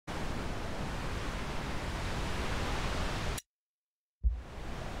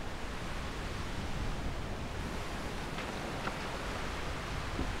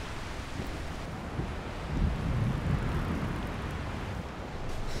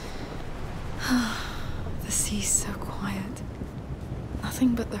She's so quiet.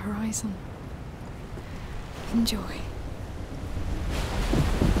 Nothing but the horizon. Enjoy.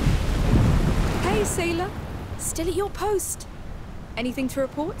 Hey, sailor. Still at your post. Anything to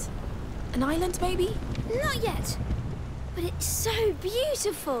report? An island, maybe? Not yet. But it's so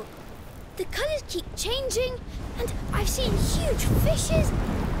beautiful. The colours keep changing, and I've seen huge fishes,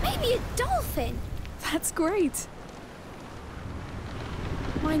 maybe a dolphin. That's great.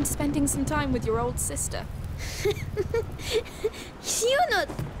 Mind spending some time with your old sister? You're not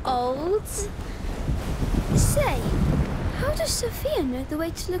old. Say, how does Sophia know the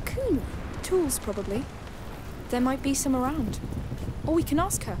way to Lacuna? Tools, probably. There might be some around. Or we can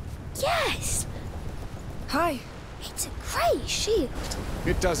ask her. Yes! Hi. It's a grey shield.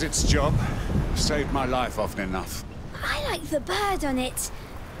 It does its job. Saved my life often enough. I like the bird on it.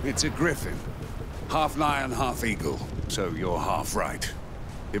 It's a griffin. Half lion, half eagle. So you're half right.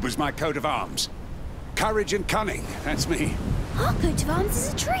 It was my coat of arms. Courage and cunning, that's me. Our coat of arms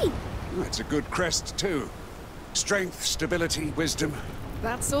is a tree. It's a good crest, too. Strength, stability, wisdom.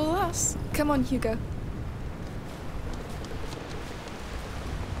 That's all us. Come on, Hugo.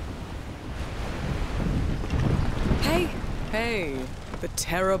 Hey. Hey, the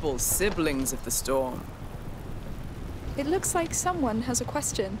terrible siblings of the storm. It looks like someone has a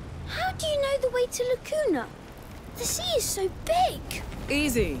question. How do you know the way to Lacuna? The sea is so big.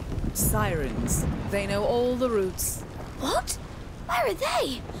 Easy. Sirens. They know all the routes. What? Where are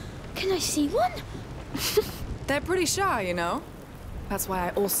they? Can I see one? They're pretty shy, you know? That's why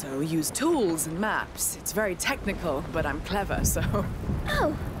I also use tools and maps. It's very technical, but I'm clever, so...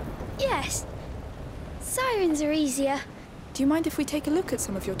 Oh, yes. Sirens are easier. Do you mind if we take a look at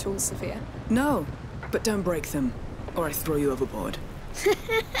some of your tools, Sophia? No, but don't break them, or I throw you overboard.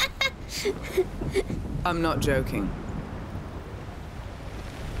 I'm not joking.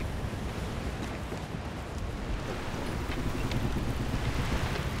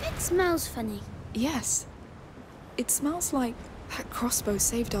 It smells funny. Yes. It smells like that crossbow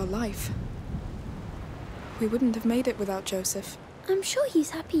saved our life. We wouldn't have made it without Joseph. I'm sure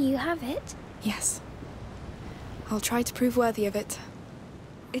he's happy you have it. Yes. I'll try to prove worthy of it.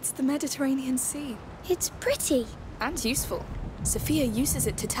 It's the Mediterranean Sea. It's pretty. And useful. Sophia uses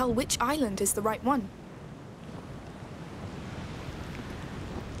it to tell which island is the right one.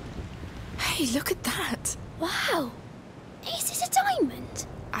 Hey, look at that! Wow. Is it a diamond?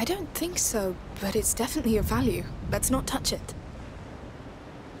 I don't think so, but it's definitely of value. Let's not touch it.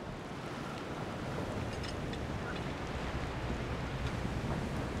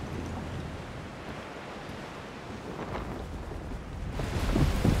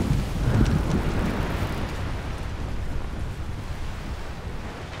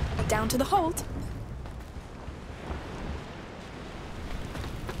 Down to the hold.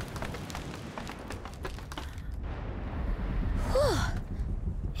 Whoa.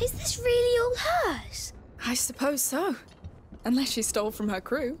 Is this really all hers? I suppose so. Unless she stole from her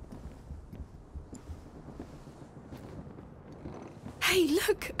crew. Hey,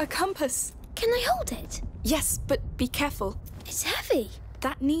 look! A compass! Can I hold it? Yes, but be careful. It's heavy.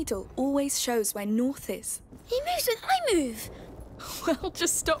 That needle always shows where north is. It moves when I move. Well,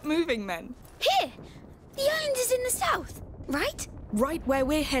 just stop moving then. Here! The island is in the south, right? Right where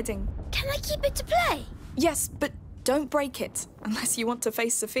we're heading. Can I keep it to play? Yes, but don't break it, unless you want to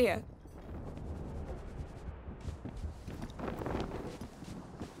face Sophia.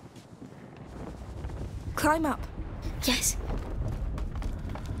 Climb up. Yes.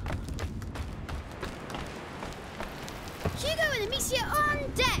 Hugo and Amicia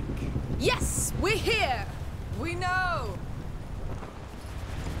on deck! Yes, we're here! We know!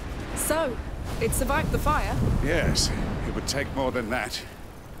 So, it survived the fire? Yes, it would take more than that.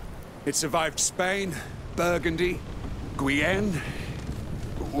 It survived Spain, Burgundy, Guyenne.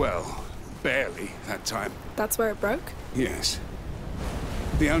 Well, barely that time. That's where it broke? Yes.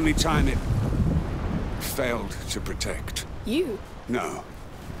 The only time it failed to protect. You? No.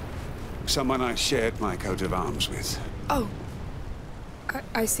 Someone I shared my coat of arms with. Oh.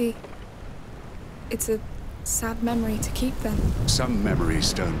 I see. It's a sad memory to keep then. Some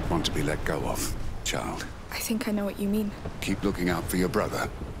memories don't want to be let go of, child. I think I know what you mean. Keep looking out for your brother.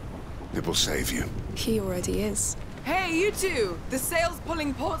 It will save you. He already is. Hey, you two! The sail's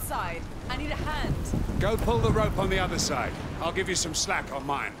pulling port side. I need a hand. Go pull the rope on the other side. I'll give you some slack on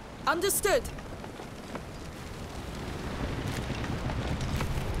mine. Understood.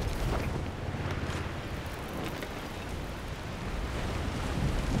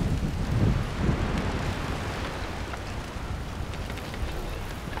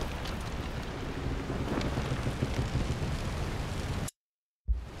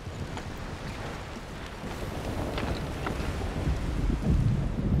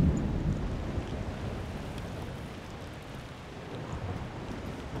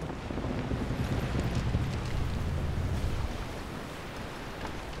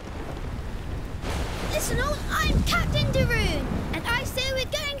 Listen all, I'm Captain Daroon, and I say we're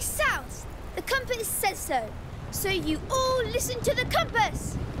going south. The compass says so. So you all listen to the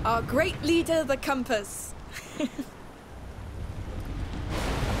compass. Our great leader, the compass.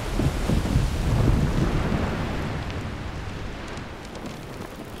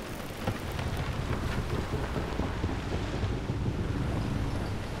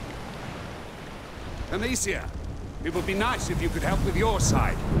 Amicia, it would be nice if you could help with your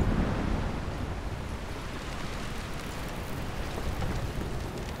side.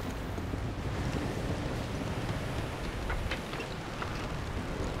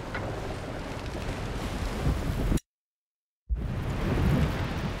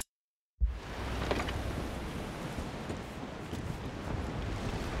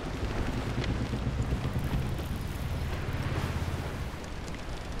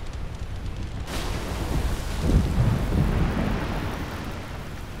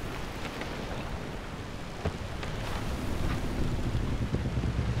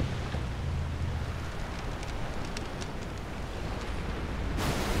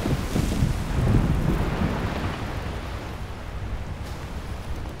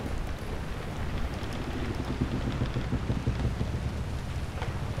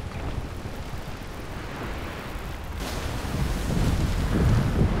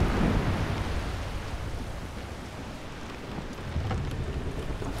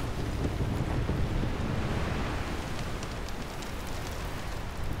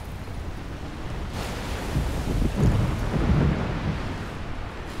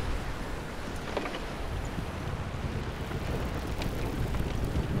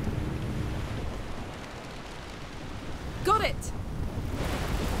 Got it!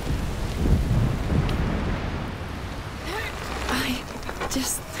 I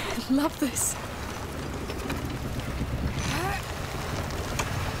just love this.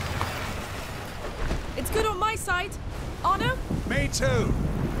 It's good on my side. Honor? Me too.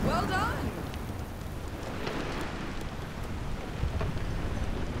 Well done.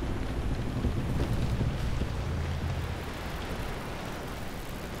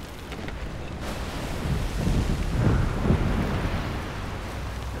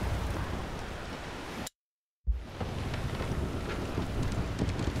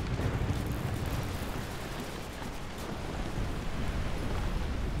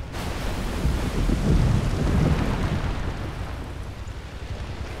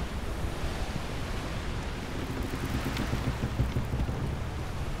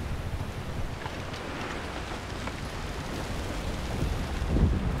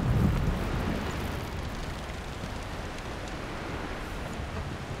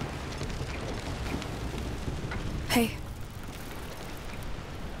 Hey.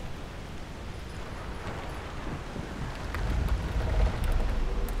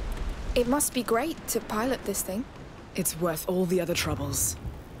 It must be great to pilot this thing. It's worth all the other troubles.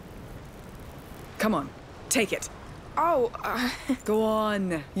 Come on, take it. Oh, Go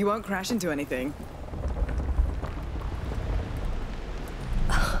on. You won't crash into anything.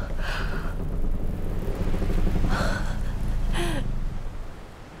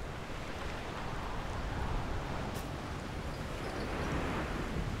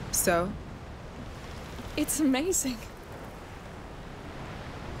 So? it's amazing.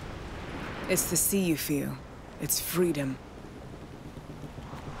 It's the sea you feel. It's freedom.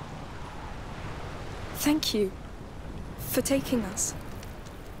 Thank you for taking us.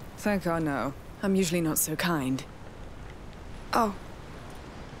 Thank God, no. I'm usually not so kind. Oh,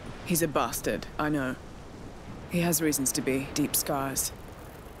 He's a bastard, I know. He has reasons to be. Deep scars.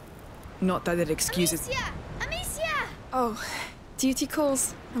 Not that it excuses... Amicia! Amicia! oh, duty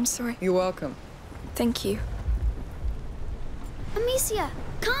calls. I'm sorry. You're welcome. Thank you. Amicia,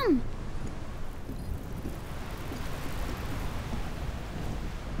 come!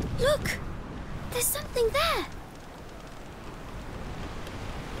 Look! There's something there!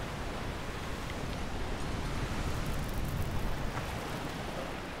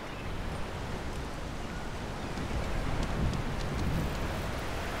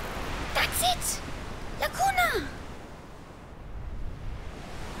 That's it! Lacuna!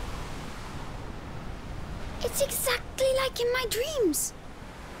 It's exactly like in my dreams.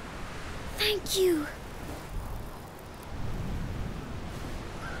 Thank you.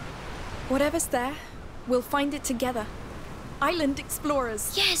 Whatever's there, we'll find it together. Island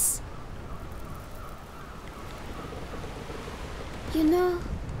explorers. Yes. You know,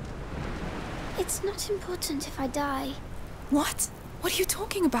 it's not important if I die. What? What are you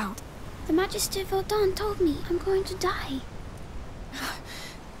talking about? The Magister Vaudan told me I'm going to die.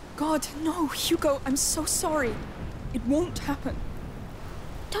 God, no, Hugo, I'm so sorry. It won't happen.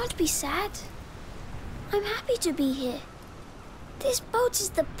 Don't be sad. I'm happy to be here. This boat is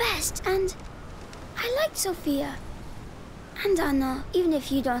the best, and I like Sophia. And Anna, even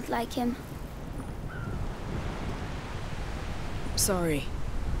if you don't like him. Sorry.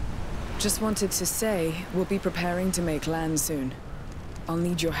 Just wanted to say, we'll be preparing to make land soon. I'll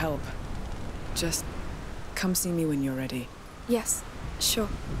need your help. Just come see me when you're ready. Yes, sure.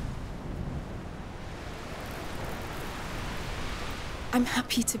 I'm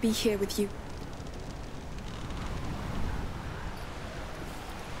happy to be here with you.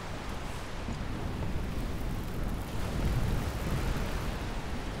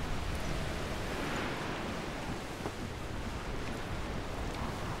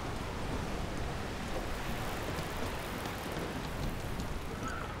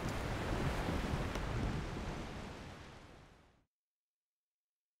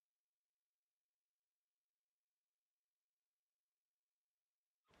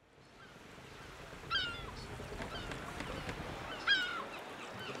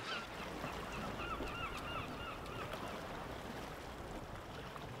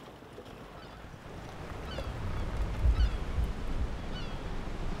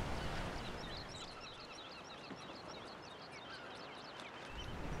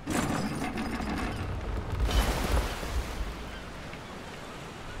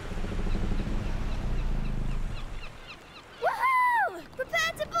 Woohoo!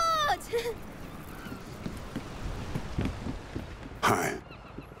 Prepare to board! Hi.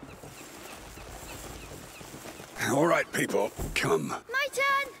 All right, people, come. My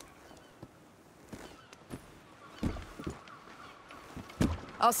turn!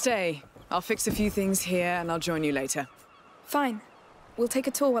 I'll stay. I'll fix a few things here and I'll join you later. Fine. We'll take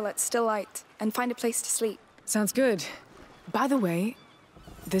a tour while it's still light and find a place to sleep. Sounds good. By the way,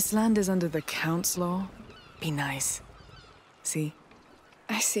 this land is under the Count's law. Be nice. See?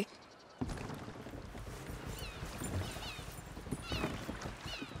 I see.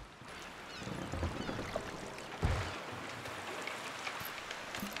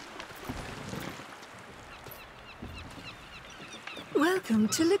 Welcome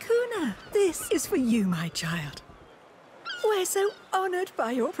to Lacuna. This is for you, my child. We're so honored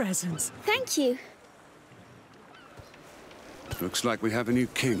by your presence. Thank you. Looks like we have a new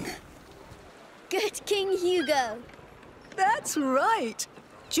king. Good King Hugo. That's right.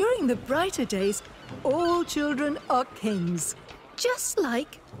 During the brighter days, all children are kings. Just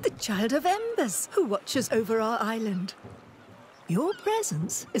like the Child of Embers who watches over our island. Your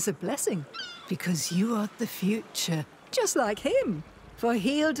presence is a blessing because you are the future, just like him. For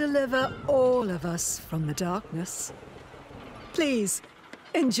he'll deliver all of us from the darkness. Please,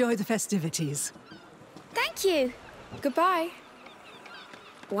 enjoy the festivities. Thank you. Goodbye.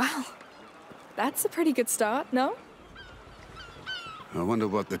 Wow. That's a pretty good start, no? I wonder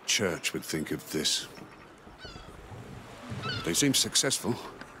what the church would think of this. They seem successful.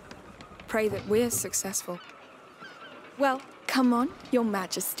 Pray that we're successful. Well, come on, Your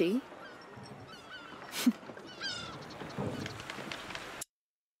Majesty.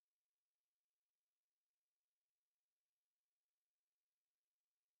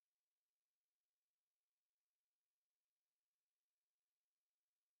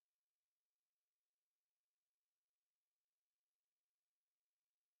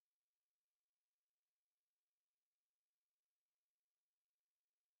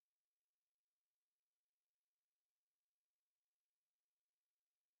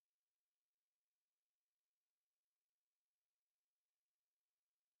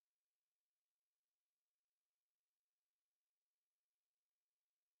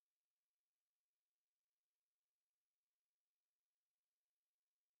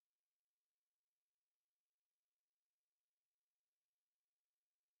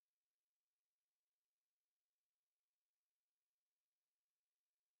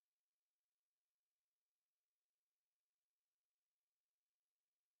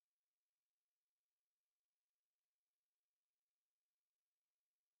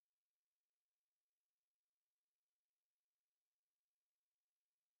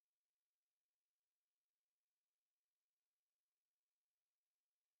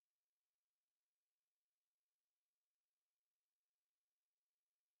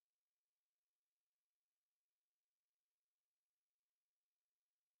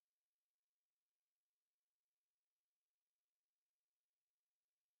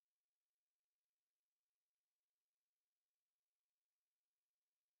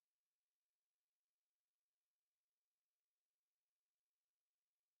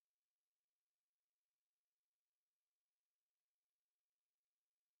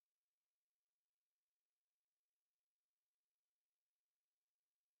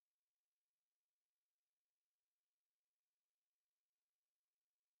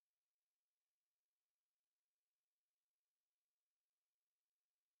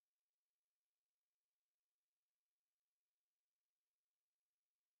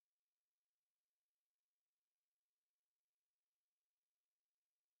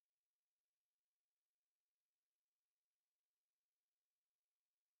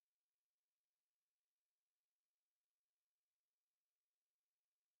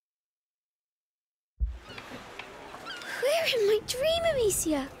 in my dream,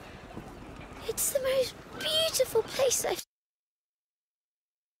 Amicia. It's the most beautiful place I've...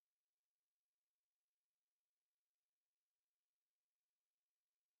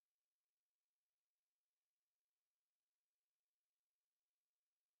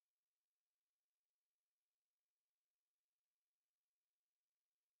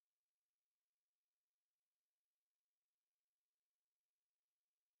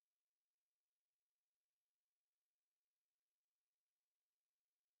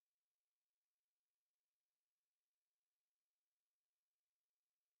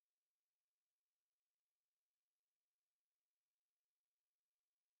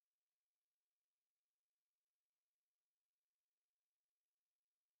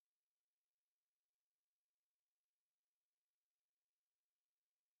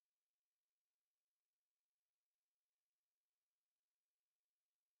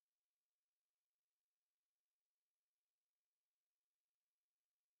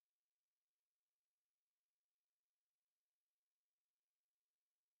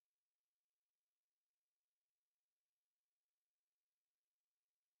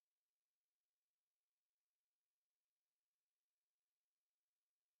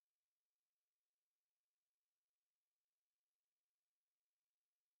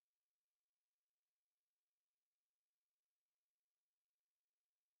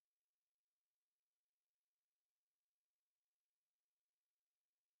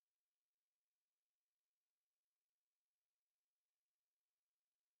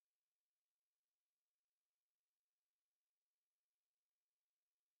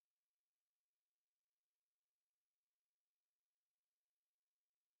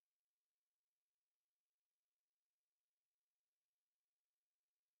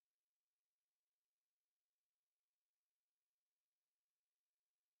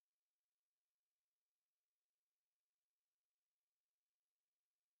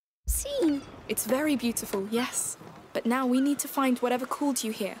 seen. It's very beautiful, yes. But now we need to find whatever called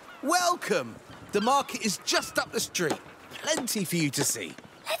you here. Welcome! The market is just up the street. Plenty for you to see.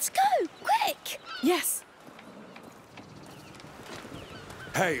 Let's go, quick! Yes.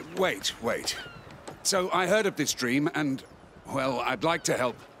 Hey, wait. So I heard of this dream and, well, I'd like to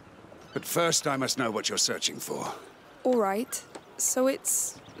help. But first I must know what you're searching for. All right. So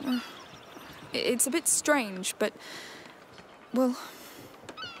it's a bit strange, but... Well...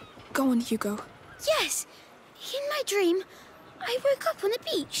 Go on, Hugo. Yes, in my dream, I woke up on a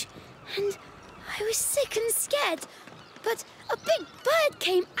beach, and I was sick and scared, but a big bird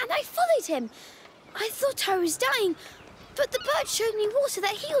came and I followed him. I thought I was dying, but the bird showed me water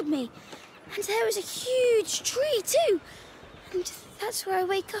that healed me, and there was a huge tree too, and that's where I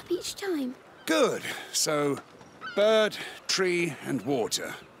wake up each time. Good. So, bird, tree, and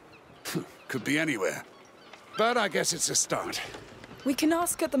water. Could be anywhere. But I guess it's a start. We can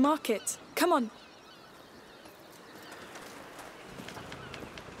ask at the market. Come on.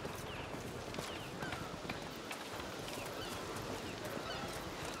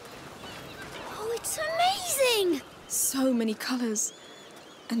 Oh, it's amazing! So many colors.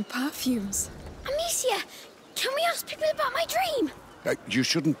 And perfumes. Amicia, can we ask people about my dream? You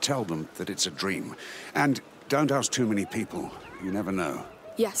shouldn't tell them that it's a dream. And don't ask too many people. You never know.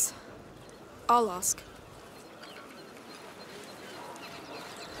 Yes. I'll ask.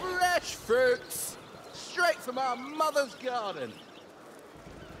 Fresh fruits! Straight from our mother's garden.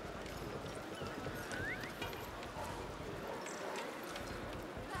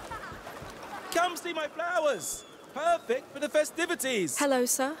 Come see my flowers! Perfect for the festivities! Hello,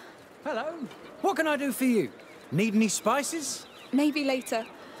 sir. Hello. What can I do for you? Need any spices? Maybe later.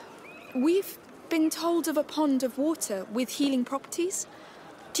 We've been told of a pond of water with healing properties.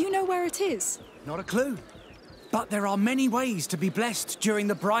 Do you know where it is? Not a clue. But there are many ways to be blessed during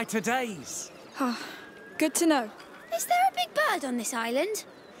the brighter days. Good to know. Is there a big bird on this island?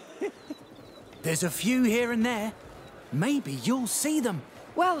 There's a few here and there. Maybe you'll see them.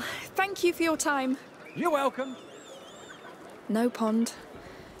 Well, thank you for your time. You're welcome. No pond.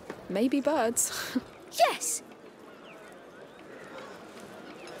 Maybe birds. Yes!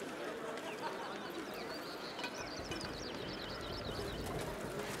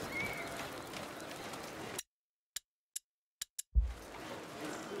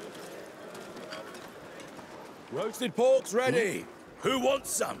 Roasted pork's ready! Who wants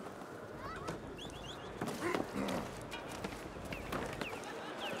some?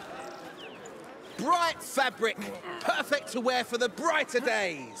 Bright fabric, perfect to wear for the brighter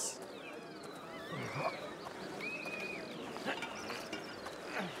days.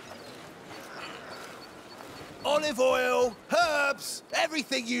 Olive oil, herbs,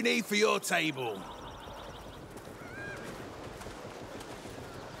 everything you need for your table.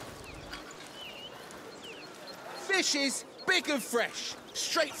 Fishes, big and fresh,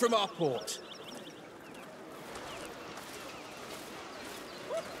 straight from our port.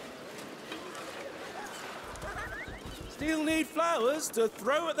 Still need flowers to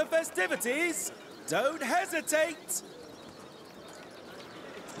throw at the festivities? Don't hesitate!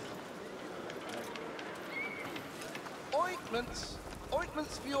 Ointments.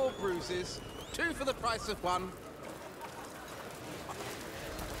 Ointments for your bruises. 2 for the price of 1.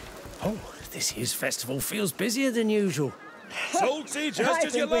 Oh, this year's festival feels busier than usual. Salty just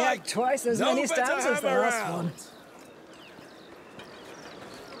as you we like! had twice as No many better stamps as the ham last around. one.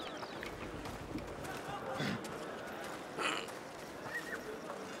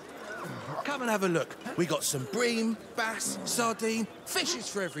 Come and have a look. We got some bream, bass, sardine, fishes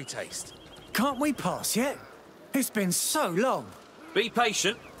for every taste. Can't we pass yet? It's been so long. Be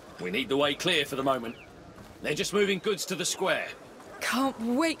patient. We need the way clear for the moment. They're just moving goods to the square. Can't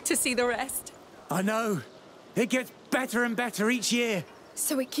wait to see the rest. I know. It gets better and better each year.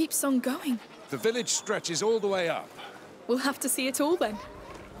 So it keeps on going. The village stretches all the way up. We'll have to see it all then.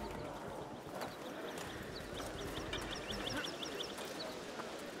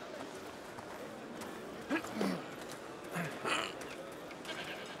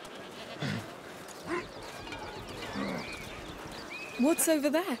 What's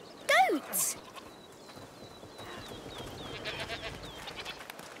over there? Goats!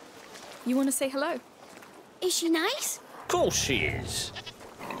 You want to say hello? Is she nice? Of course she is.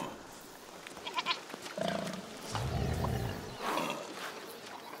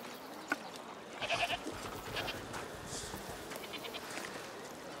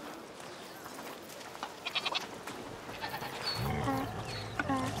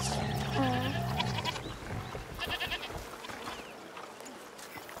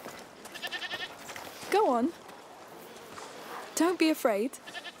 Go on. Don't be afraid.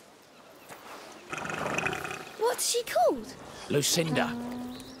 What's she called? Lucinda.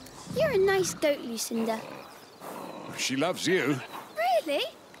 You're a nice goat, Lucinda. She loves you. Really?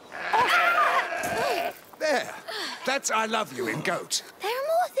 There. That's I love you in goat. There are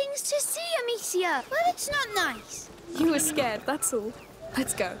more things to see, Amicia. Well, it's not nice. You were scared, that's all.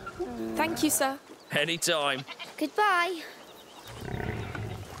 Let's go. Thank you, sir. Anytime. Goodbye.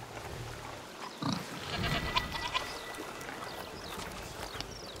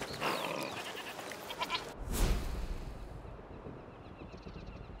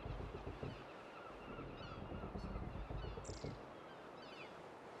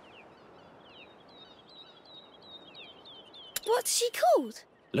 What's she called?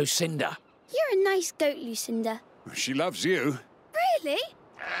 Lucinda. You're a nice goat, Lucinda. She loves you. Really?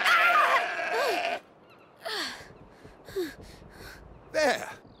 There.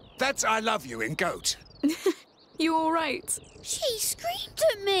 That's I love you in goat. You all right? She screamed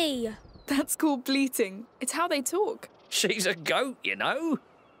at me. That's called bleating. It's how they talk. She's a goat, you know.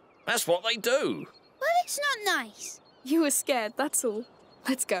 That's what they do. Well, it's not nice. You were scared, that's all.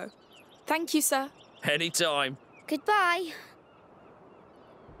 Let's go. Thank you, sir. Anytime. Goodbye.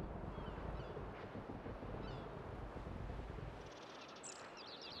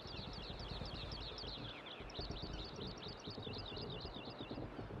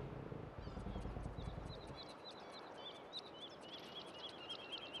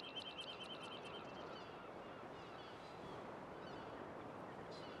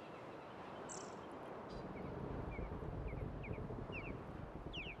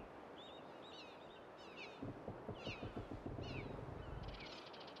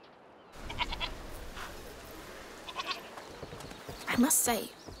 I must say,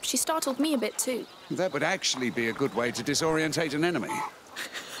 she startled me a bit too. That would actually be a good way to disorientate an enemy.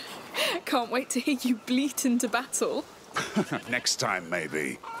 Can't wait to hear you bleat into battle. Next time,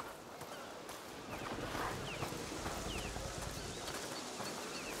 maybe.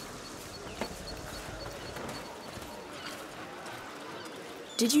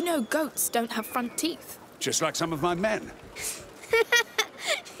 Did you know goats don't have front teeth? Just like some of my men.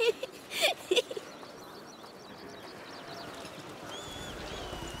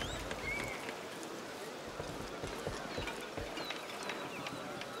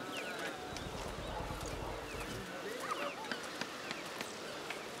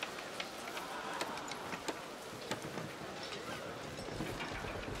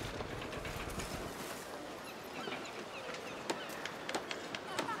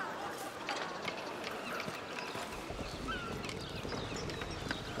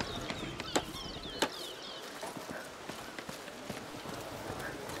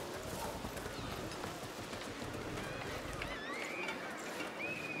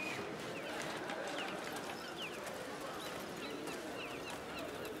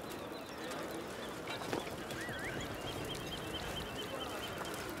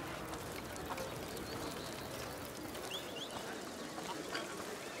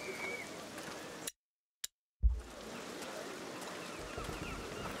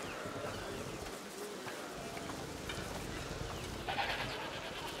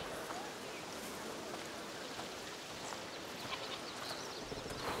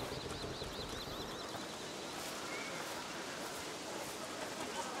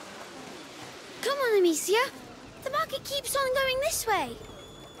 on, Amicia. The market keeps on going this way.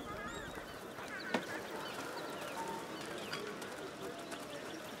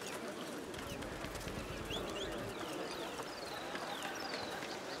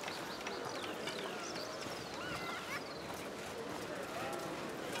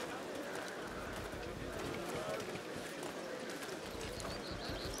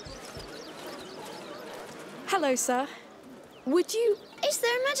 Hello, sir. Would you... Is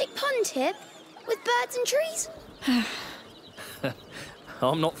there a magic pond here? With birds and trees?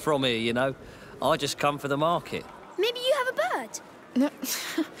 I'm not from here, you know. I just come for the market. Maybe you have a bird? No.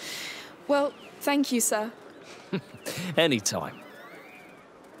 Well, thank you, sir. Anytime.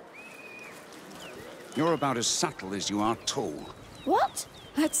 You're about as subtle as you are tall. What?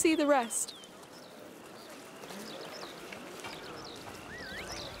 Let's see the rest.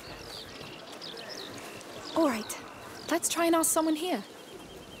 All right. Let's try and ask someone here.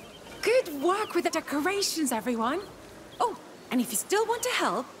 Good work with the decorations, everyone. Oh, and if you still want to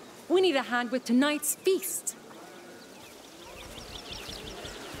help, we need a hand with tonight's feast.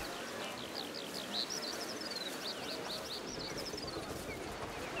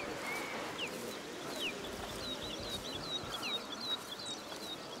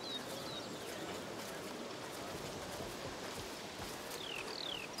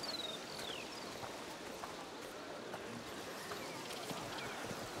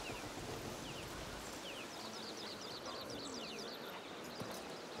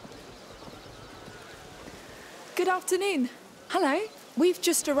 Good afternoon. Hello. We've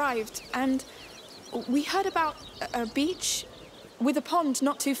just arrived, and we heard about a beach with a pond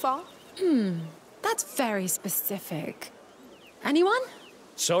not too far. That's very specific. Anyone?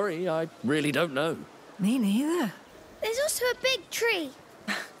 Sorry, I really don't know. Me neither. There's also a big tree.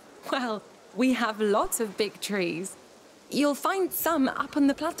 Well, we have lots of big trees. You'll find some up on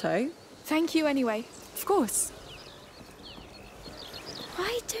the plateau. Thank you anyway. Of course.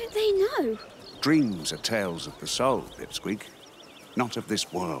 Why don't they know? Dreams are tales of the soul, Pipsqueak, not of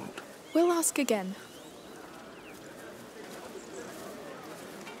this world. We'll ask again.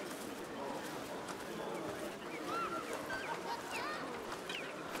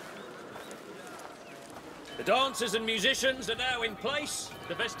 The dancers and musicians are now in place.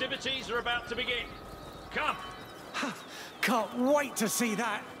 The festivities are about to begin. Come. Can't wait to see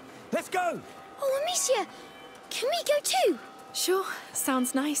that. Let's go. Oh, Amicia, can we go too? Sure,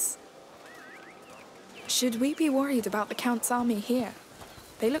 sounds nice. Should we be worried about the Count's army here?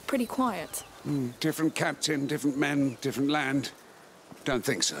 They look pretty quiet. Different captain, different men, different land. Don't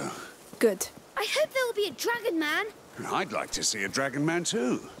think so. Good. I hope there will be a dragon man. I'd like to see a dragon man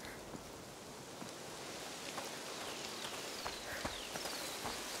too.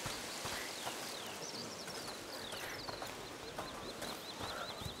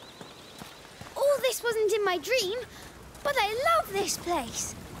 All this wasn't in my dream, but I love this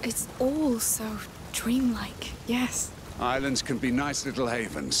place. It's all so dreamlike, yes. Islands can be nice little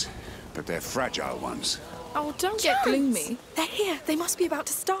havens, but they're fragile ones. Oh, don't get gloomy. They're here. They must be about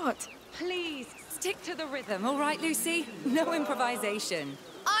to start. Please, stick to the rhythm, all right, Lucy? No improvisation.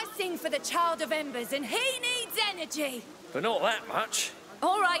 I sing for the Child of Embers, and he needs energy. But not that much.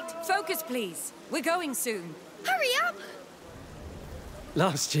 All right, focus, please. We're going soon. Hurry up!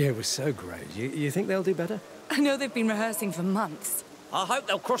 Last year was so great. You think they'll do better? I know they've been rehearsing for months. I hope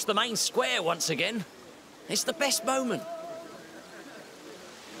they'll cross the main square once again. It's the best moment.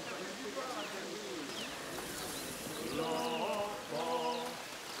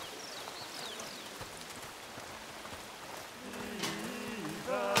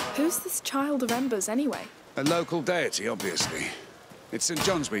 Who's this Child of Embers, anyway? A local deity, obviously. It's St.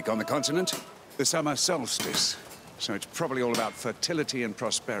 John's Week on the continent, the summer solstice. So it's probably all about fertility and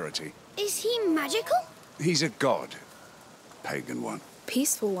prosperity. Is he magical? He's a god. Pagan one.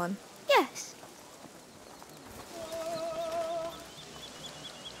 Peaceful one. Yes.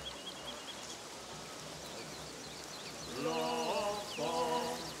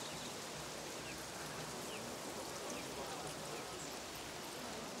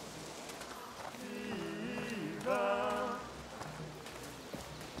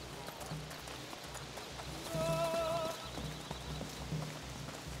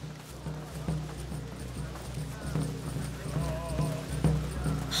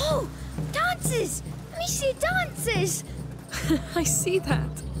 Oh, dancers! Amicia dances! I see that.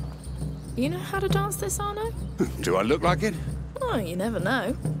 You know how to dance this, Arno? Do I look like it? Oh, you never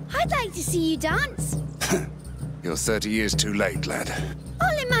know. I'd like to see you dance. You're 30 years too late, lad.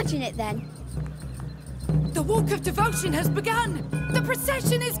 I'll imagine it then. The walk of devotion has begun. The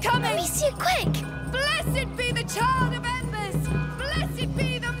procession is coming. Amicia, quick! Blessed be the Child of Embers. Blessed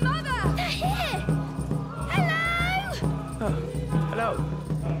be the Mother. They're here!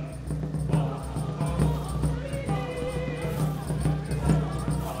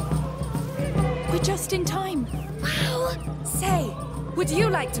 just in time. Wow! Say, would you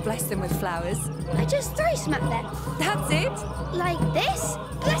like to bless them with flowers? I just throw smack them. That's it? Like this?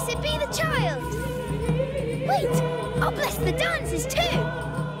 Blessed be the child! Wait! I'll bless the dancers too!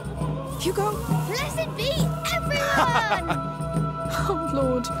 Hugo! Blessed be everyone! Oh,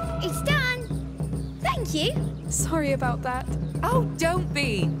 Lord. It's done! Thank you! Sorry about that. Oh, don't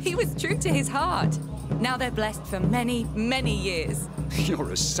be. He was true to his heart. Now they're blessed for many, many years.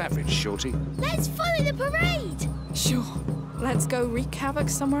 You're a savage, Shorty. Let's follow the parade! Sure. Let's go wreak havoc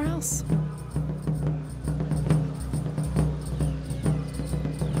somewhere else.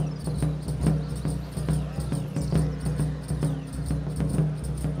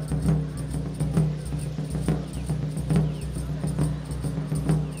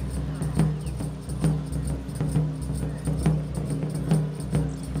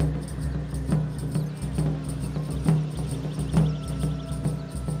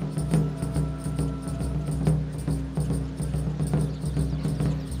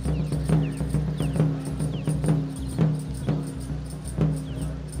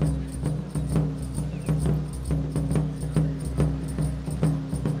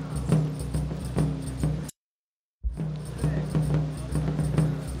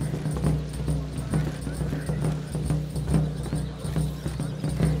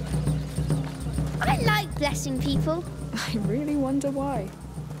 Blessing people. I really wonder why.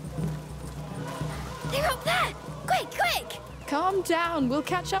 They're up there! Quick, quick! Calm down, we'll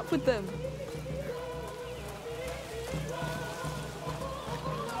catch up with them.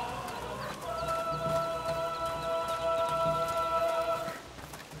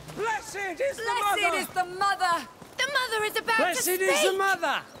 Blessed is the mother! Blessed is the mother! The mother is about Blessed to speak! is the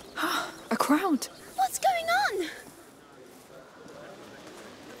mother! A crowd. What's going on?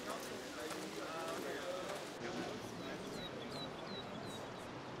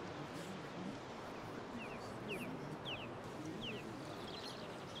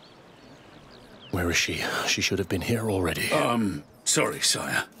 Where is she? She should have been here already. Sorry,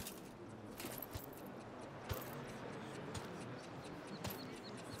 sire.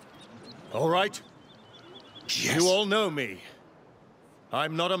 All right? Yes. You all know me.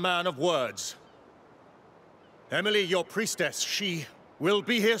 I'm not a man of words. Emily, your priestess, she will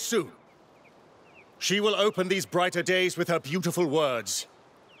be here soon. She will open these brighter days with her beautiful words.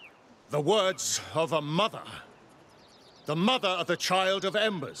 The words of a mother. The mother of the child of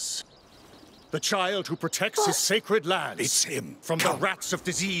embers. The child who protects his sacred lands. It's him. From the rats of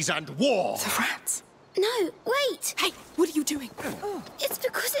disease and war. The rats? No, wait! Hey, what are you doing? It's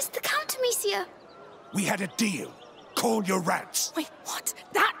because it's the Count, Amicia. We had a deal. Call your rats. Wait, what?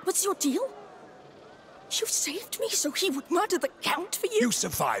 That was your deal? You saved me so he would murder the Count for you? You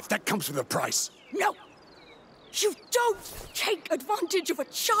survived. That comes with a price. No! You don't take advantage of a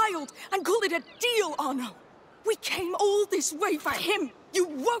child and call it a deal, Arno! We came all this way for him! You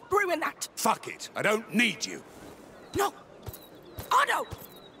won't ruin that! Fuck it. I don't need you. No! Arno!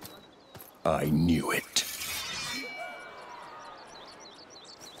 I knew it.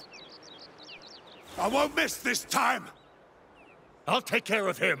 I won't miss this time. I'll take care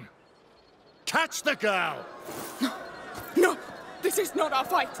of him. Catch the girl! No! No! This is not our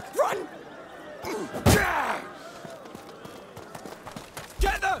fight! Run!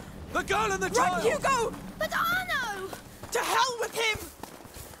 Get them! The girl and the child! Run, Hugo! But Arno! To hell with him!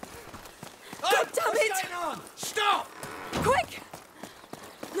 God damn it! What's going on? Stop! Quick!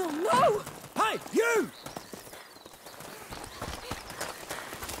 No, no! Hey, you!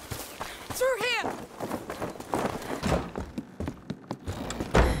 Through here!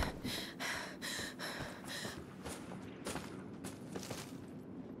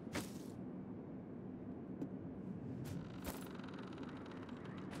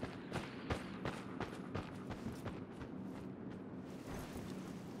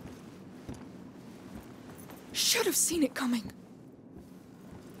 Should have seen it coming.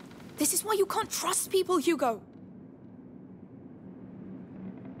 This is why you can't trust people, Hugo.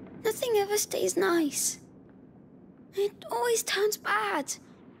 Nothing ever stays nice. It always turns bad.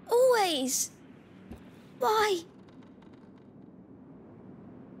 Always. Why?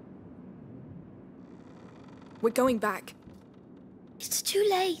 We're going back. It's too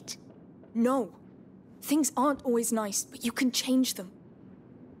late. No. Things aren't always nice, but you can change them.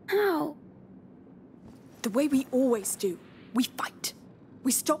 How? The way we always do. We fight.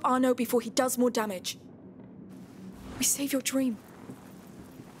 We stop Arno before he does more damage. We save your dream.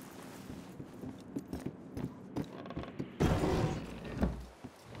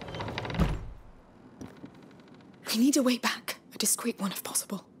 We need a way back. A discreet one if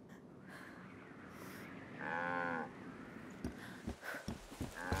possible.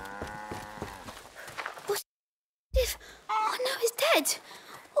 dead!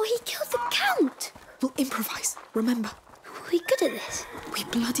 Or he killed the Count! We'll improvise, remember? Are we good at this? We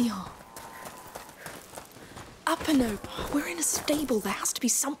bloody are. Up and over. We're in a stable. There has to be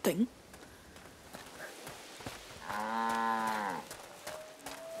something.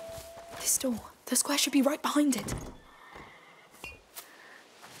 This door. The square should be right behind it.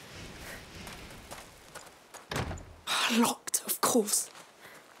 Locked, of course.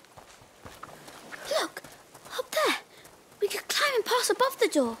 Look, up there. We could climb and pass above the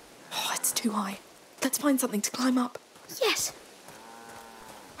door. Oh, it's too high. Let's find something to climb up. Yes.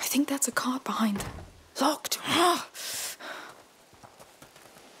 I think that's a cart behind. Locked. Ah.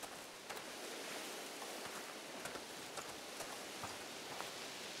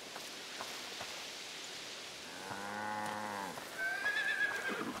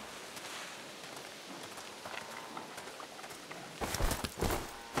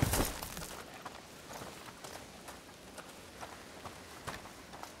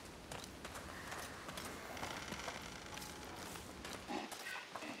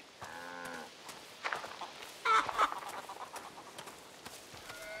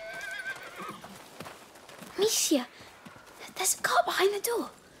 Misha, there's a cart behind the door.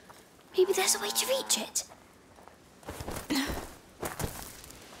 Maybe there's a way to reach it.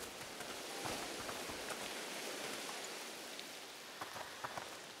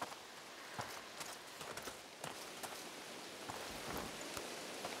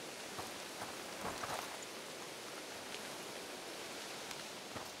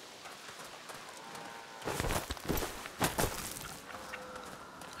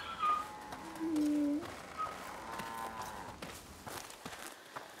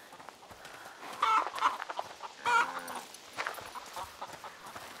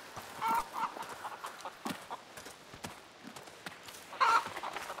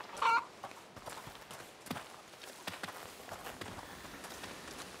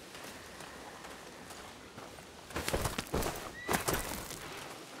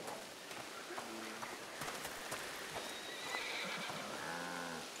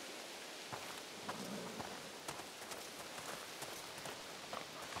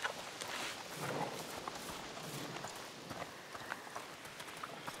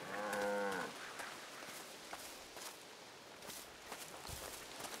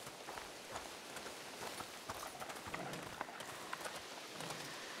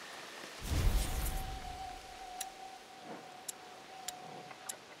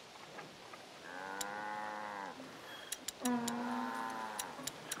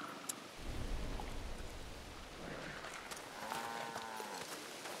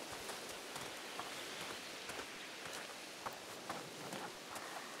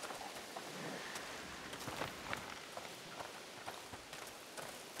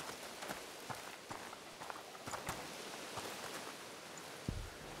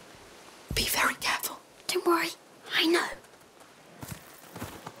 Be very careful. Don't worry, I know.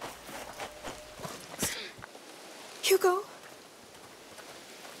 Hugo?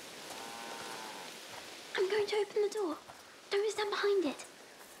 I'm going to open the door. Don't stand behind it.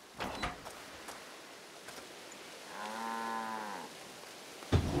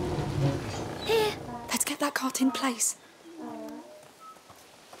 Here. Let's get that cart in place.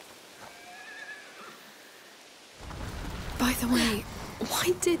 By the way,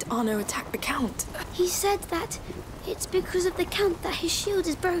 why did Arno attack the Count? He said that it's because of the Count that his shield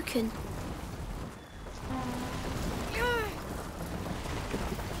is broken.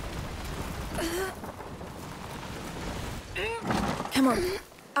 Come on.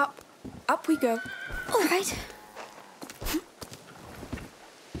 Up. Up we go. All right.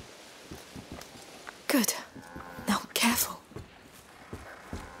 Good. Now, careful.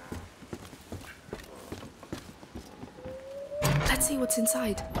 Let's see what's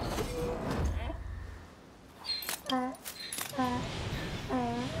inside.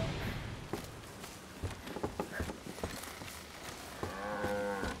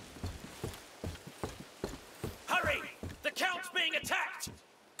 Hurry! The Count's being attacked!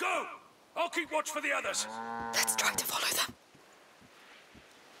 Go! I'll keep watch for the others. Let's try to follow them.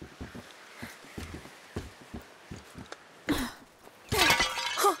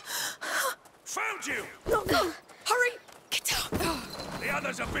 Found you! No! Hurry! Get down! The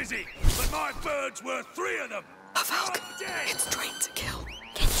others are busy, but my bird's worth 3 of them. A falcon. It's trained to kill.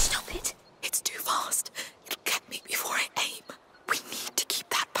 Can you stop it? It's too fast. It'll get me before I aim. We need to keep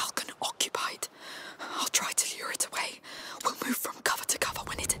that falcon occupied. I'll try to lure it away. We'll move from cover to cover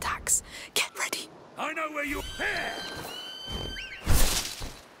when it attacks. Get ready. I know where you're... Here!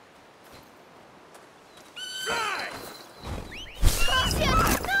 Fly!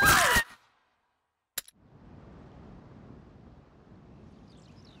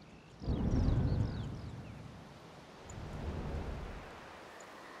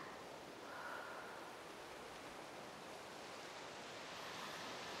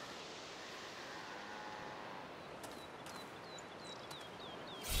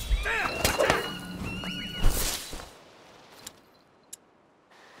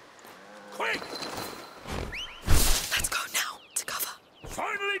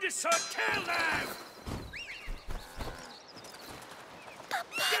 decide. Kill them! That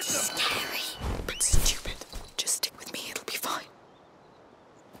bird's scary, but stupid. Just stick with me, it'll be fine.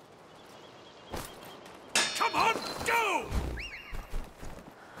 Come on, go!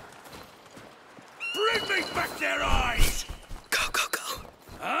 Bring me back their eyes! Go, go, go!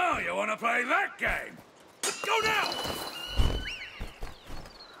 Oh, you want to play that game? Go now!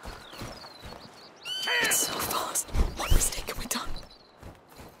 It's so fast. One mistake and we're done.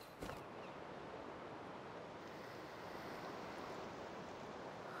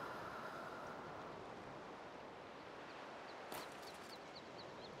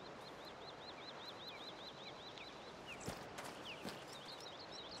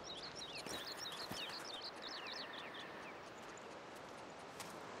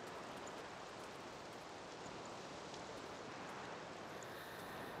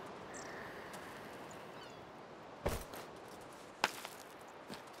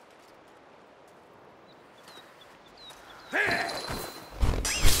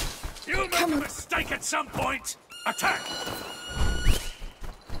 You'll make a mistake at some point! Attack!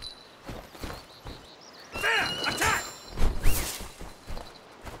 There! Attack!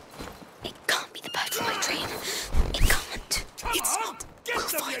 It can't be the bird from my dream. It can't. Come It's on! not. Get We'll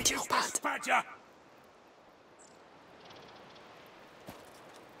them, find you your useless bird. badger!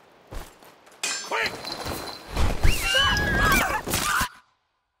 Quick!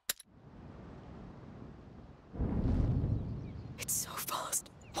 It's so fast.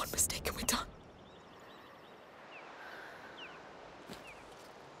 One mistake and we're done.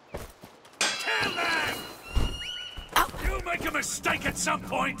 Kill them! You'll make a mistake at some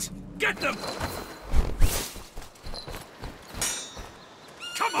point! Get them!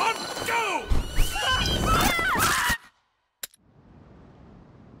 Come on, go!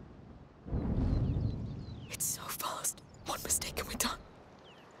 It's so fast. One mistake and we're done.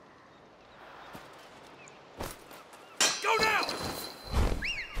 Go now!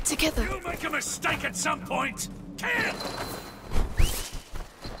 Together. You'll make a mistake at some point! Kill!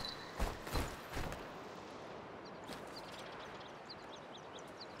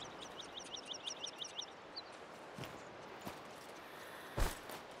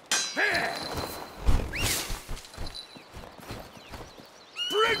 Here!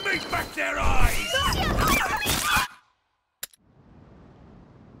 Bring me back their eyes!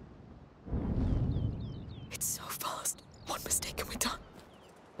 It's so fast. One mistake and we're done.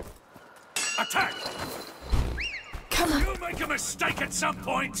 Attack! Come on. You'll make a mistake at some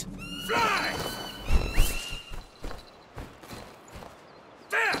point! Fly!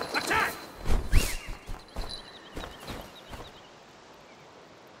 There! Attack!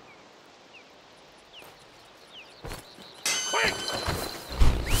 Quick!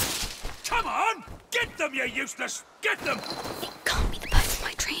 Come on! Get them, you useless! Get them! It can't be the bird from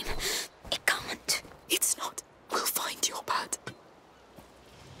my dream. It can't. It's not. We'll find your bird.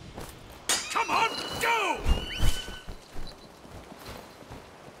 Come on, go!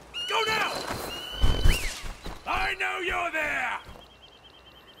 Go now! I know you're there!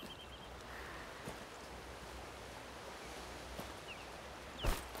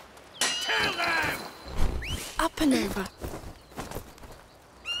 Kill them! Up and over.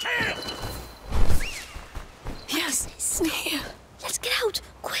 Kill! Yes, here. Let's get out,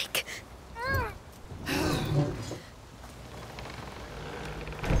 quick.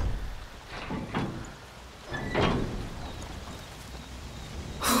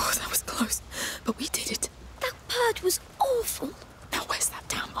 Oh, that was close. But we did it. That bird was awful. Now where's that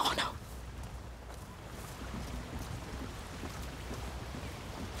damn Arno?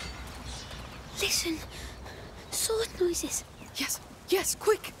 Listen. Sword noises. Yes, yes,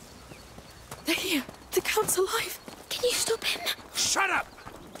 quick. They're here. The Count's alive. Can you stop him? Shut up!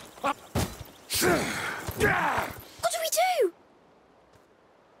 What do we do?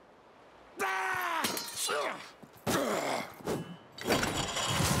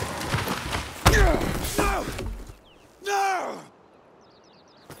 No! No!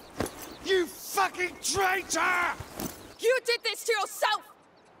 You fucking traitor! You did this to yourself!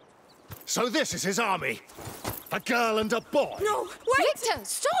 So this is his army? A girl and a boy? No, wait! Victor,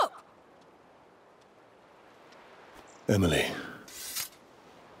 stop! Emily.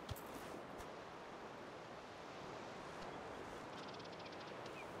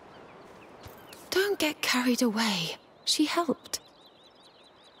 Don't get carried away. She helped.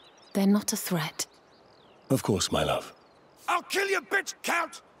 They're not a threat. Of course, my love. I'll kill you, bitch,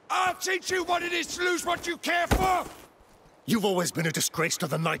 Count! I'll teach you what it is to lose what you care for! You've always been a disgrace to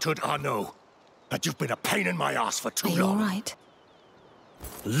the knighthood, Arnaud. But you've been a pain in my ass for too Are you long. all right?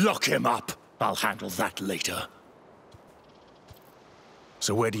 Lock him up. I'll handle that later.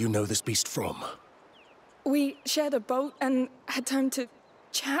 So where do you know this beast from? We shared a boat and had time to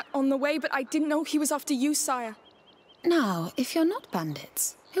chat on the way, but I didn't know he was after you, sire. Now, if you're not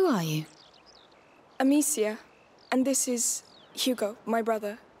bandits, who are you? Amicia. And this is Hugo, my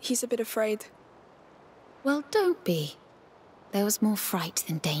brother. He's a bit afraid. Well, don't be. There was more fright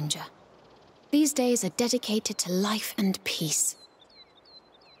than danger. These days are dedicated to life and peace.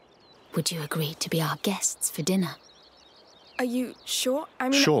 Would you agree to be our guests for dinner? Are you sure? I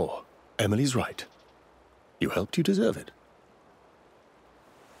mean... Sure. Emily's right. You helped, you deserve it.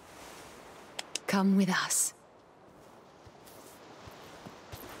 Come with us.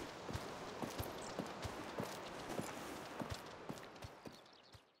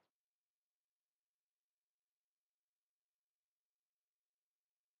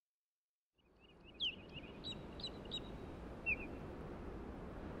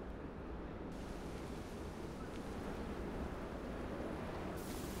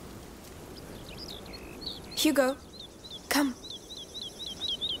 Hugo, come.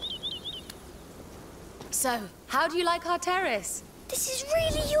 So, how do you like our terrace? This is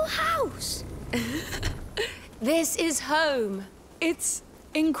really your house. This is home. It's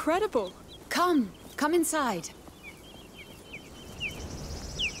incredible. Come inside.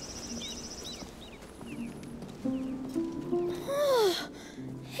 Oh,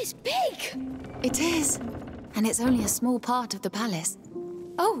 it's big. It is. And it's only a small part of the palace.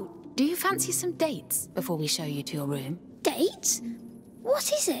 Oh, do you fancy some dates before we show you to your room? Dates?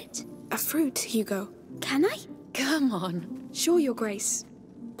 What is it? A fruit, Hugo. Can I? Come on. Sure, Your Grace.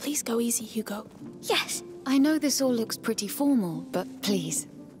 Please go easy, Hugo. Yes. I know this all looks pretty formal, but please,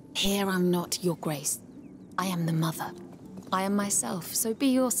 here I'm not Your Grace. I am the mother. I am myself, so be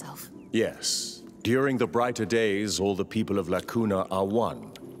yourself. Yes. During the brighter days, all the people of Lacuna are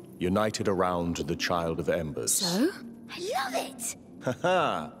one, united around the Child of Embers. So? I love it.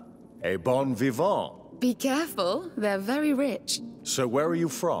 Haha. A bon vivant. Be careful, they're very rich. So where are you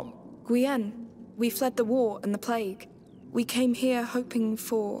from? Guyenne. We fled the war and the plague. We came here hoping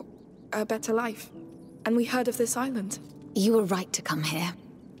for a better life. And we heard of this island. You were right to come here.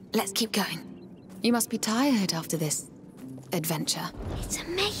 Let's keep going. You must be tired after this adventure. It's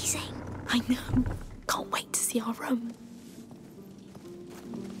amazing. I know. Can't wait to see our room.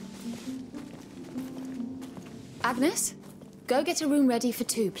 Agnes, go get a room ready for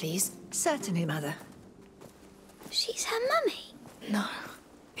 2, please. Certainly, Mother. She's her mummy. No,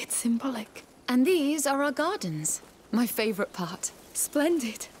 it's symbolic. And these are our gardens. My favorite part.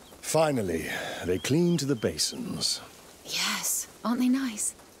 Splendid. Finally, they cleaned the basins. Yes, aren't they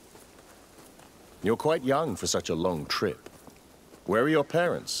nice? You're quite young for such a long trip. Where are your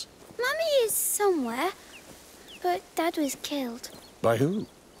parents? Mummy is somewhere, but Dad was killed. By who?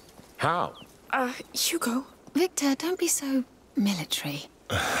 How? Hugo. Victor, don't be so military.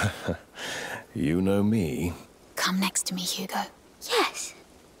 You know me. Come next to me, Hugo. Yes.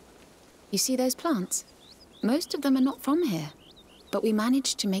 You see those plants? Most of them are not from here, but we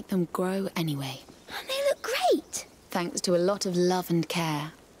managed to make them grow anyway. And they look great. Thanks to a lot of love and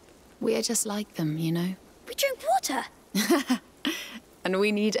care. We are just like them, you know? We drink water. And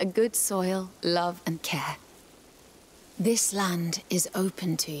we need a good soil, love and care. This land is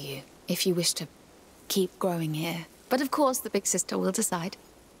open to you if you wish to keep growing here. But of course, the big sister will decide.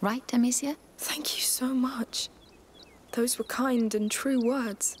 Right, Amicia? Thank you so much. Those were kind and true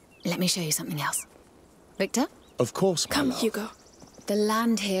words. Let me show you something else. Victor? Of course, my Come, love. Hugo. The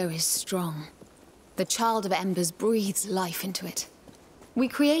land here is strong. The Child of Embers breathes life into it. We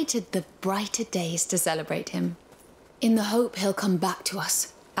created the brighter days to celebrate him, in the hope he'll come back to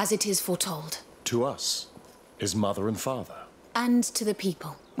us, as it is foretold. To us, his mother and father. And to the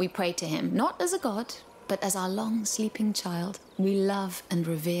people. We pray to him, not as a god, but as our long-sleeping child. We love and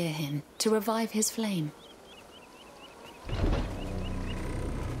revere him, to revive his flame.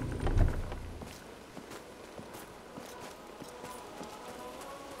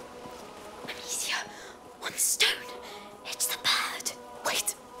 Amicia, one stone. It's the bird.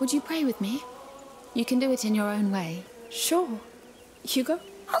 Wait. Would you pray with me? You can do it in your own way. Sure. Hugo?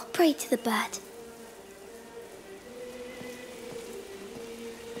 I'll pray to the bird.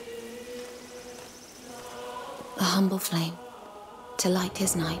 A humble flame, to light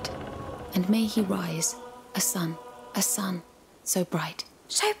his night. And may he rise, a sun, so bright.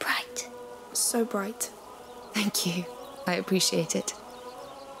 So bright. So bright. Thank you. I appreciate it.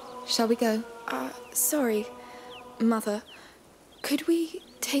 Shall we go? Sorry, Mother. Could we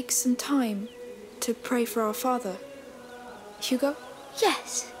take some time to pray for our father? Hugo?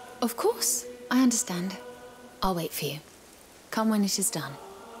 Yes. Of course. I understand. I'll wait for you. Come when it is done.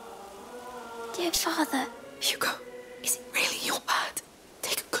 Dear Father. Hugo, is it really your bird?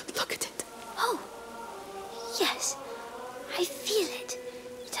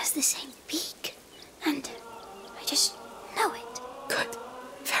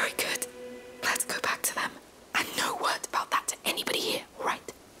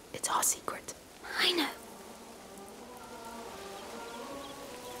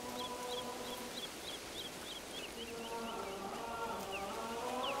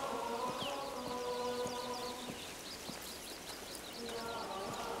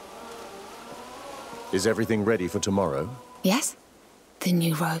 Is everything ready for tomorrow? Yes? The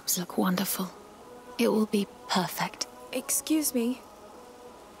new robes look wonderful. It will be perfect. Excuse me.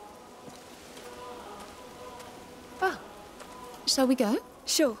 Oh. Shall we go?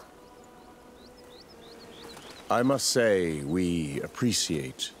 Sure. I must say, we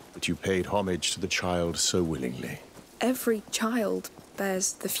appreciate that you paid homage to the child so willingly. Every child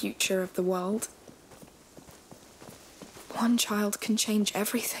bears the future of the world. One child can change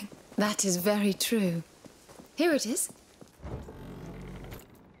everything. That is very true. Here it is.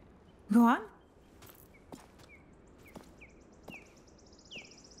 Go on.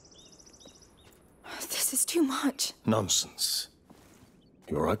 This is too much. Nonsense.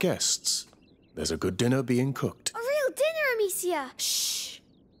 You're our guests. There's a good dinner being cooked. A real dinner, Amicia! Shh.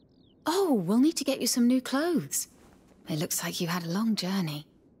 Oh, we'll need to get you some new clothes. It looks like you had a long journey.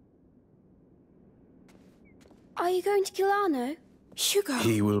 Are you going to kill Arno? Hugo!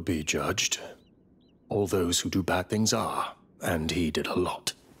 He will be judged. All those who do bad things are, and he did a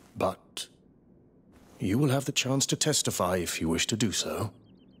lot. But you will have the chance to testify if you wish to do so.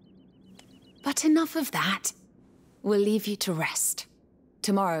 But enough of that. We'll leave you to rest.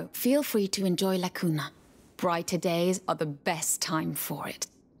 Tomorrow, feel free to enjoy La Cuna. Brighter days are the best time for it.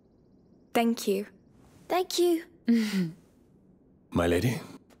 Thank you. Thank you. My lady?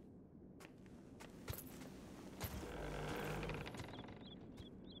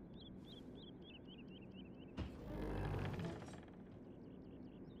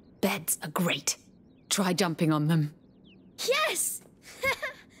 Beds are great. Try jumping on them. Yes!